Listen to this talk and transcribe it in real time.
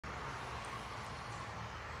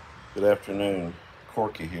Good afternoon,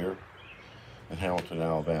 Corky here in Hamilton,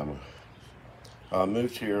 Alabama. I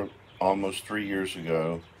moved here almost 3 years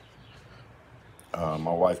ago.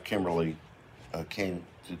 My wife Kimberly came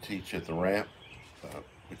to teach at the Ramp,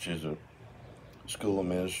 which is a school of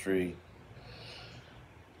ministry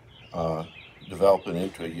uh, developing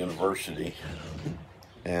into a university.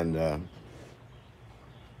 And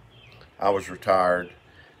I was retired,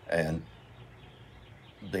 and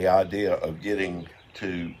the idea of getting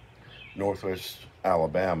to Northwest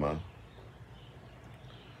Alabama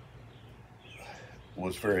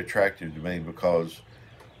was very attractive to me because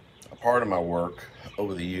a part of my work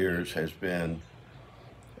over the years has been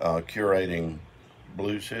curating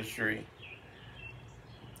blues history.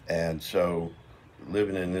 And so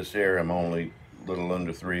living in this area, I'm only a little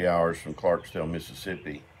under 3 hours from Clarksdale,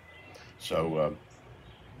 Mississippi. So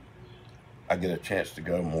I get a chance to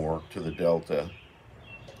go more to the Delta.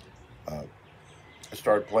 Uh, I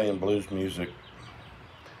started playing blues music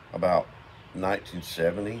about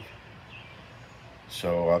 1970.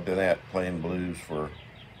 So I've been at playing blues for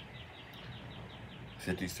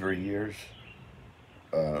 53 years.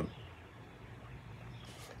 Uh,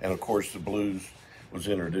 and of course, the blues was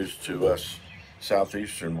introduced to us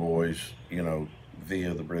Southeastern boys,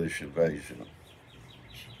 via the British invasion.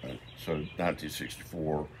 So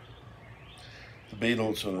 1964, the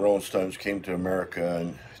Beatles and Rolling Stones came to America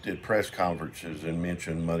and did press conferences and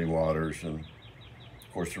mentioned Muddy Waters, and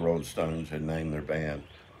of course the Rolling Stones had named their band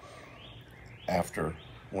after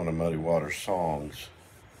one of Muddy Waters' songs.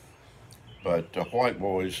 But white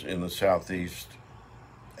boys in the Southeast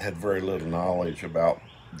had very little knowledge about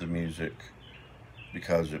the music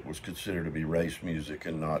because it was considered to be race music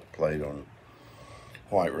and not played on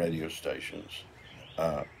white radio stations.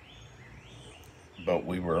 Uh, but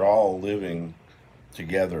we were all living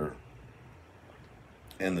together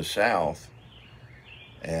in the South,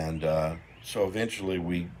 and so eventually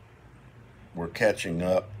we were catching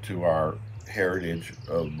up to our heritage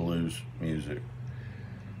of blues music.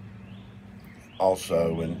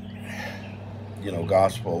 Also, and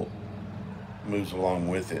gospel moves along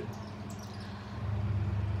with it.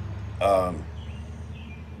 Um,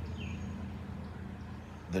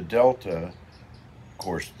 the Delta, of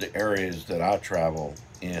course, the areas that I travel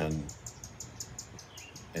in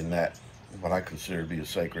that what I consider to be a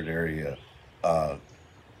sacred area, uh,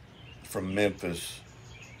 from Memphis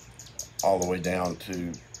all the way down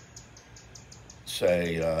to,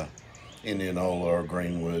 say, Indianola or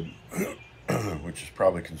Greenwood, which is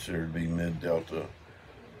probably considered to be mid-Delta.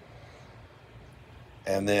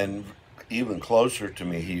 And then even closer to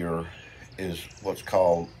me here is what's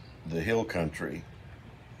called the Hill Country,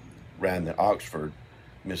 around the Oxford,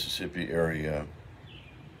 Mississippi area.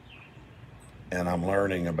 And I'm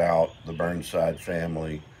learning about the Burnside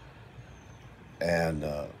family and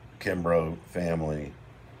Kimbrough family.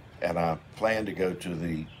 And I plan to go to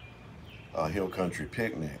the Hill Country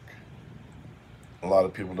picnic. A lot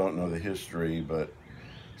of people don't know the history, but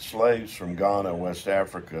slaves from Ghana, West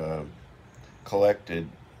Africa, collected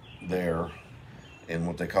there in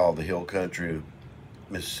what they call the Hill Country of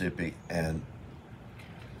Mississippi. And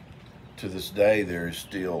to this day, there is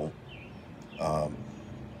still um,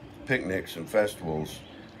 picnics and festivals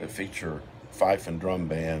that feature fife and drum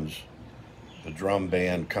bands. The drum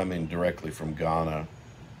band coming directly from Ghana,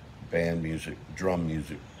 band music, drum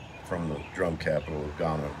music from the drum capital of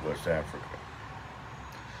Ghana, West Africa.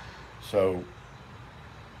 So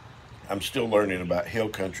I'm still learning about hill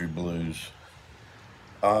country blues.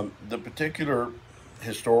 The particular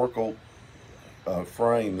historical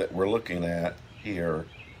frame that we're looking at here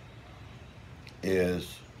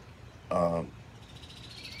is um,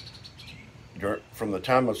 from the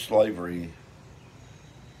time of slavery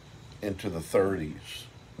into the 30s,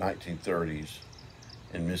 1930s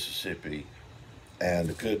in Mississippi. And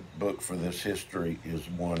a good book for this history is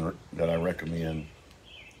one that I recommend,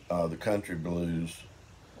 The Country Blues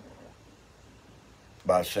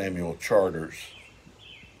by Samuel Charters.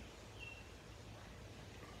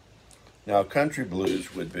 Now, country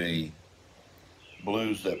blues would be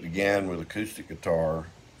blues that began with acoustic guitar,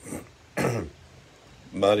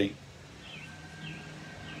 Muddy,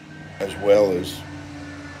 as well as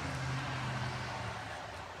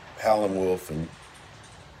Howlin' Wolf and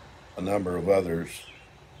a number of others.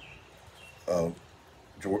 Uh,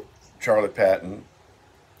 Charlie Patton,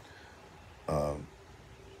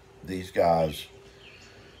 these guys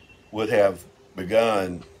would have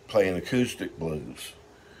begun playing acoustic blues,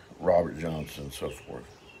 Robert Johnson and so forth.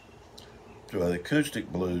 So the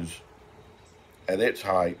acoustic blues at its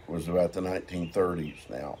height was about the 1930s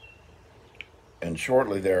now. And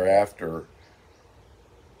shortly thereafter,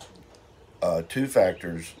 Two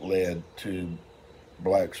factors led to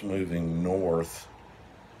blacks moving north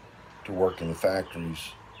to work in the factories.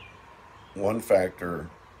 One factor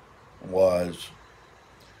was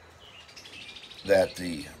that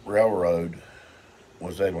the railroad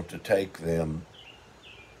was able to take them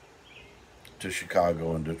to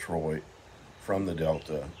Chicago and Detroit from the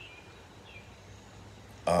Delta.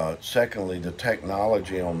 Secondly, the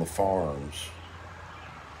technology on the farms.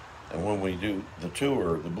 And when we do the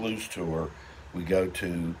tour, the blues tour, we go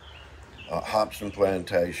to Hobson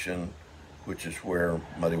Plantation, which is where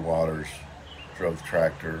Muddy Waters drove the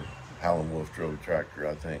tractor, Howlin' Wolf drove the tractor,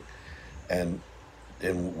 I think. And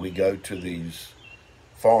we go to these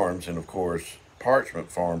farms, and of course, Parchment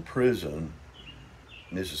Farm Prison,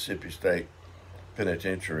 Mississippi State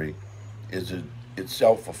Penitentiary, is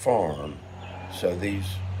itself a farm. So these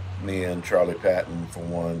men, Charlie Patton for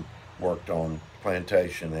one, worked on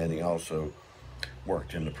plantation, and he also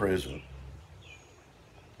worked in the prison.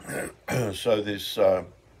 So this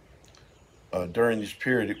during this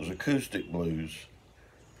period, it was acoustic blues,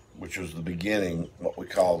 which was the beginning, what we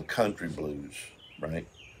call country blues, right?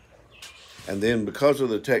 And then because of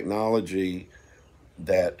the technology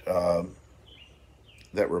that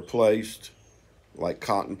that replaced, like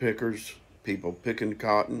cotton pickers, people picking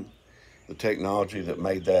cotton, the technology that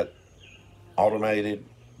made that automated,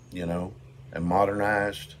 you know, and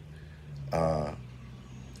modernized,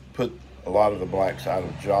 put a lot of the blacks out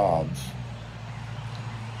of jobs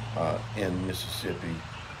in Mississippi,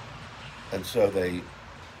 and so they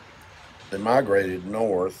migrated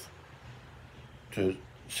north to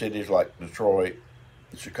cities like Detroit,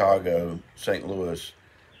 Chicago, St. Louis.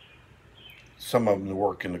 Some of them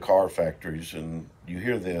work in the car factories, and you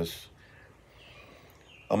hear this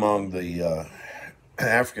among the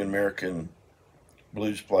African American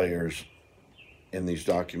blues players in these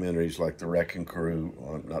documentaries, like the Wrecking Crew.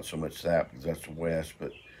 Well, not so much that, because that's the West,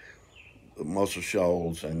 but Muscle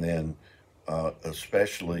Shoals, and then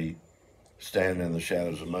especially Standing in the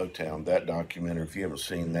Shadows of Motown. That documentary, if you haven't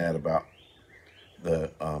seen that, about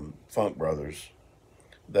the Funk Brothers,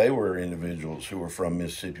 they were individuals who were from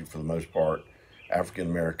Mississippi for the most part, African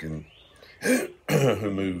American,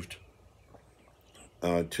 who moved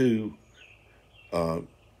to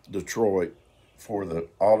Detroit for the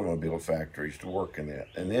automobile factories to work in it.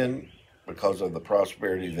 And then, because of the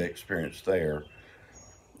prosperity they experienced there,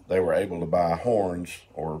 they were able to buy horns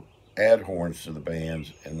or add horns to the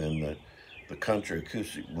bands, and then the country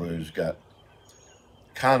acoustic blues got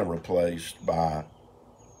kind of replaced by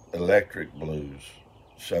electric blues,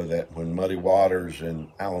 so that when Muddy Waters and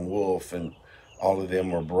Howlin' Wolf and all of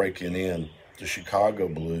them were breaking in to Chicago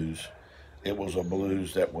blues, it was a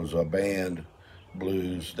blues that was a band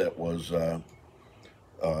blues that was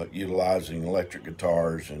utilizing electric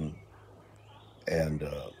guitars and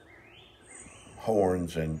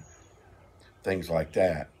horns and things like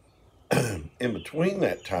that. In between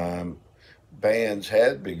that time, bands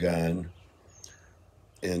had begun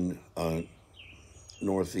in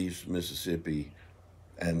northeast Mississippi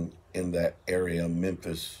and in that area,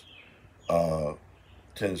 Memphis,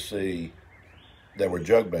 Tennessee. There were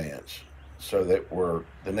jug bands. So that were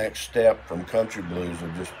the next step from country blues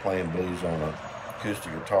of just playing blues on an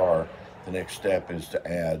acoustic guitar. The next step is to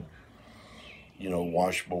add, you know,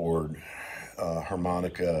 washboard,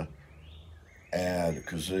 harmonica, add a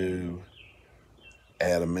kazoo,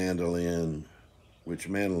 add a mandolin, which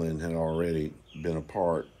mandolin had already been a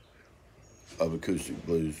part of acoustic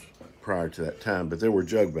blues prior to that time, but there were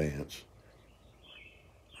jug bands.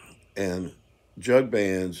 And jug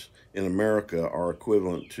bands in America are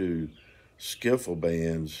equivalent to skiffle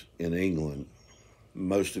bands in England.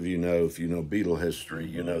 Most of you know, if you know Beatle history,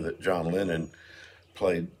 you know that John Lennon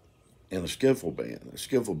played in a skiffle band. A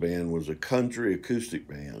skiffle band was a country acoustic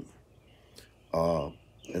band.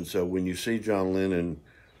 And so when you see John Lennon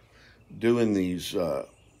doing these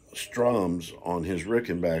strums on his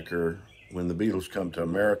Rickenbacker, when the Beatles come to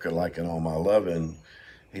America, like in All My Lovin',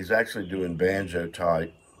 he's actually doing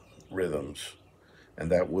banjo-type rhythms. And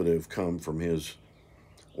that would have come from his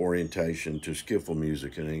orientation to skiffle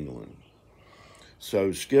music in England.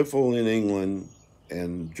 So skiffle in England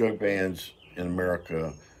and jug bands in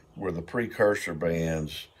America were the precursor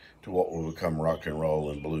bands to what will become rock and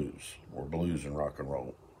roll and blues, or blues and rock and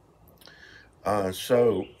roll.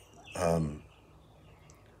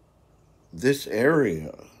 This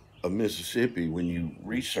area of Mississippi, when you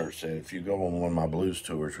research that, if you go on one of my blues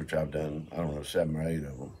tours, which I've done, I don't know, 7 or 8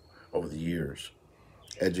 of them over the years,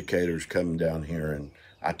 educators coming down here, and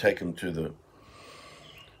I take them to the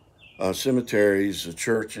cemeteries, the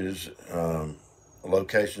churches,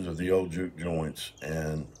 locations of the old juke joints,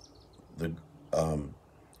 and the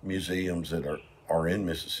museums that are in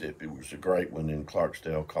Mississippi. There's a great one in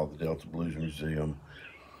Clarksdale called the Delta Blues Museum.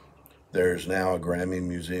 There's now a Grammy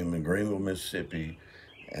Museum in Greenville, Mississippi,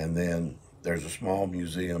 and then there's a small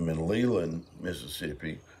museum in Leland,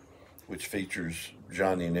 Mississippi, which features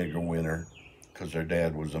Johnny Nigger Winter because their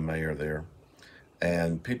dad was a mayor there.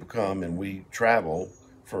 And people come and we travel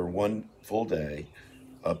for one full day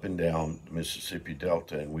up and down the Mississippi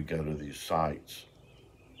Delta, and we go to these sites.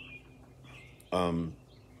 So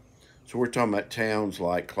we're talking about towns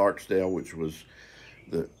like Clarksdale, which was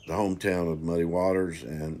the hometown of Muddy Waters,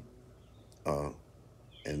 and of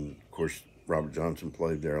course Robert Johnson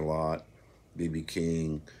played there a lot. B.B.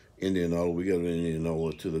 King, Indianola. We go to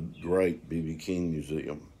Indianola to the great B.B. King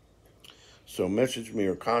Museum. So message me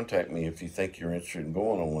or contact me if you think you're interested in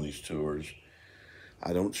going on one of these tours.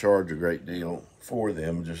 I don't charge a great deal for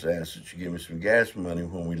them. Just ask that you give me some gas money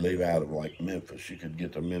when we leave out of like Memphis. You could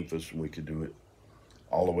get to Memphis and we could do it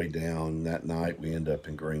all the way down. That night we end up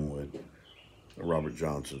in Greenwood, Robert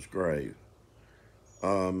Johnson's grave.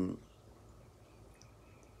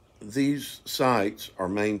 These sites are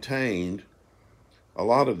maintained, a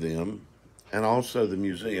lot of them, and also the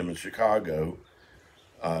museum in Chicago,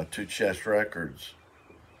 to Chess Records,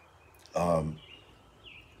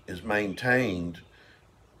 is maintained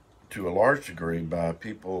to a large degree by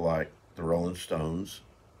people like the Rolling Stones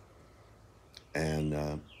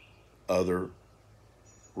and other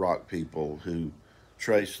rock people who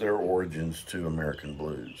trace their origins to American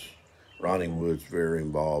blues. Ronnie Wood's very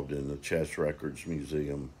involved in the Chess Records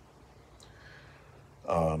Museum.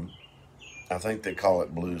 I think they call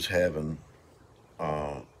it Blues Heaven,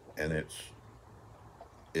 and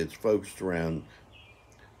it's focused around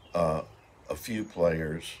a few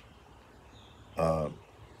players.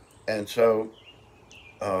 And so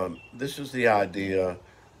this is the idea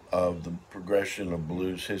of the progression of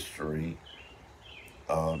blues history,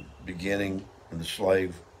 beginning in the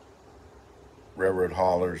slave railroad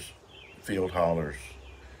haulers, field haulers.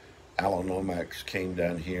 Alan Lomax came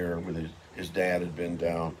down here with his dad had been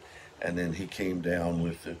down, and then he came down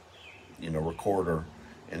with the recorder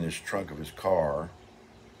in his trunk of his car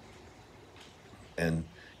and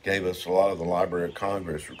gave us a lot of the Library of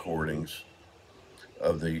Congress recordings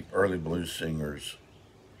of the early blues singers.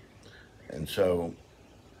 And so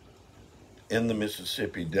in the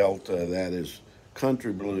Mississippi Delta, that is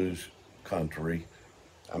country blues country.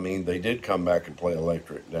 I mean, they did come back and play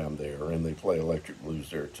electric down there, and they play electric blues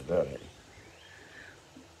there today.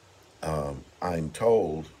 I'm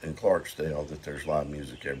told in Clarksdale that there's live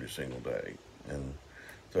music every single day. And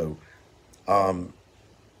so,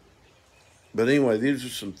 but anyway, these are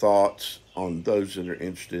some thoughts on those that are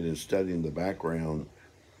interested in studying the background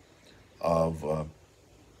of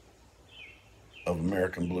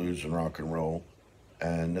American blues and rock and roll.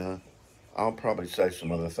 And I'll probably say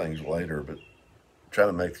some other things later, but try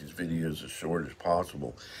to make these videos as short as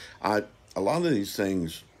possible. A lot of these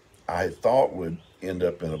things I thought would end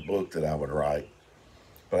up in a book that I would write,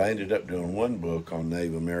 but I ended up doing one book on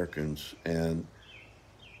Native Americans, and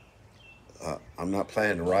I'm not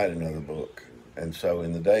planning to write another book. And so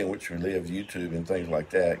in the day in which we live, YouTube and things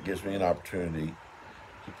like that gives me an opportunity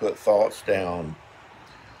to put thoughts down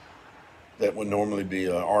that would normally be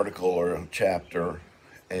an article or a chapter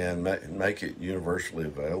and make it universally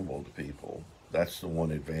available to people. That's the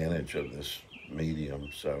one advantage of this medium.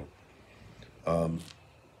 So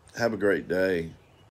have a great day.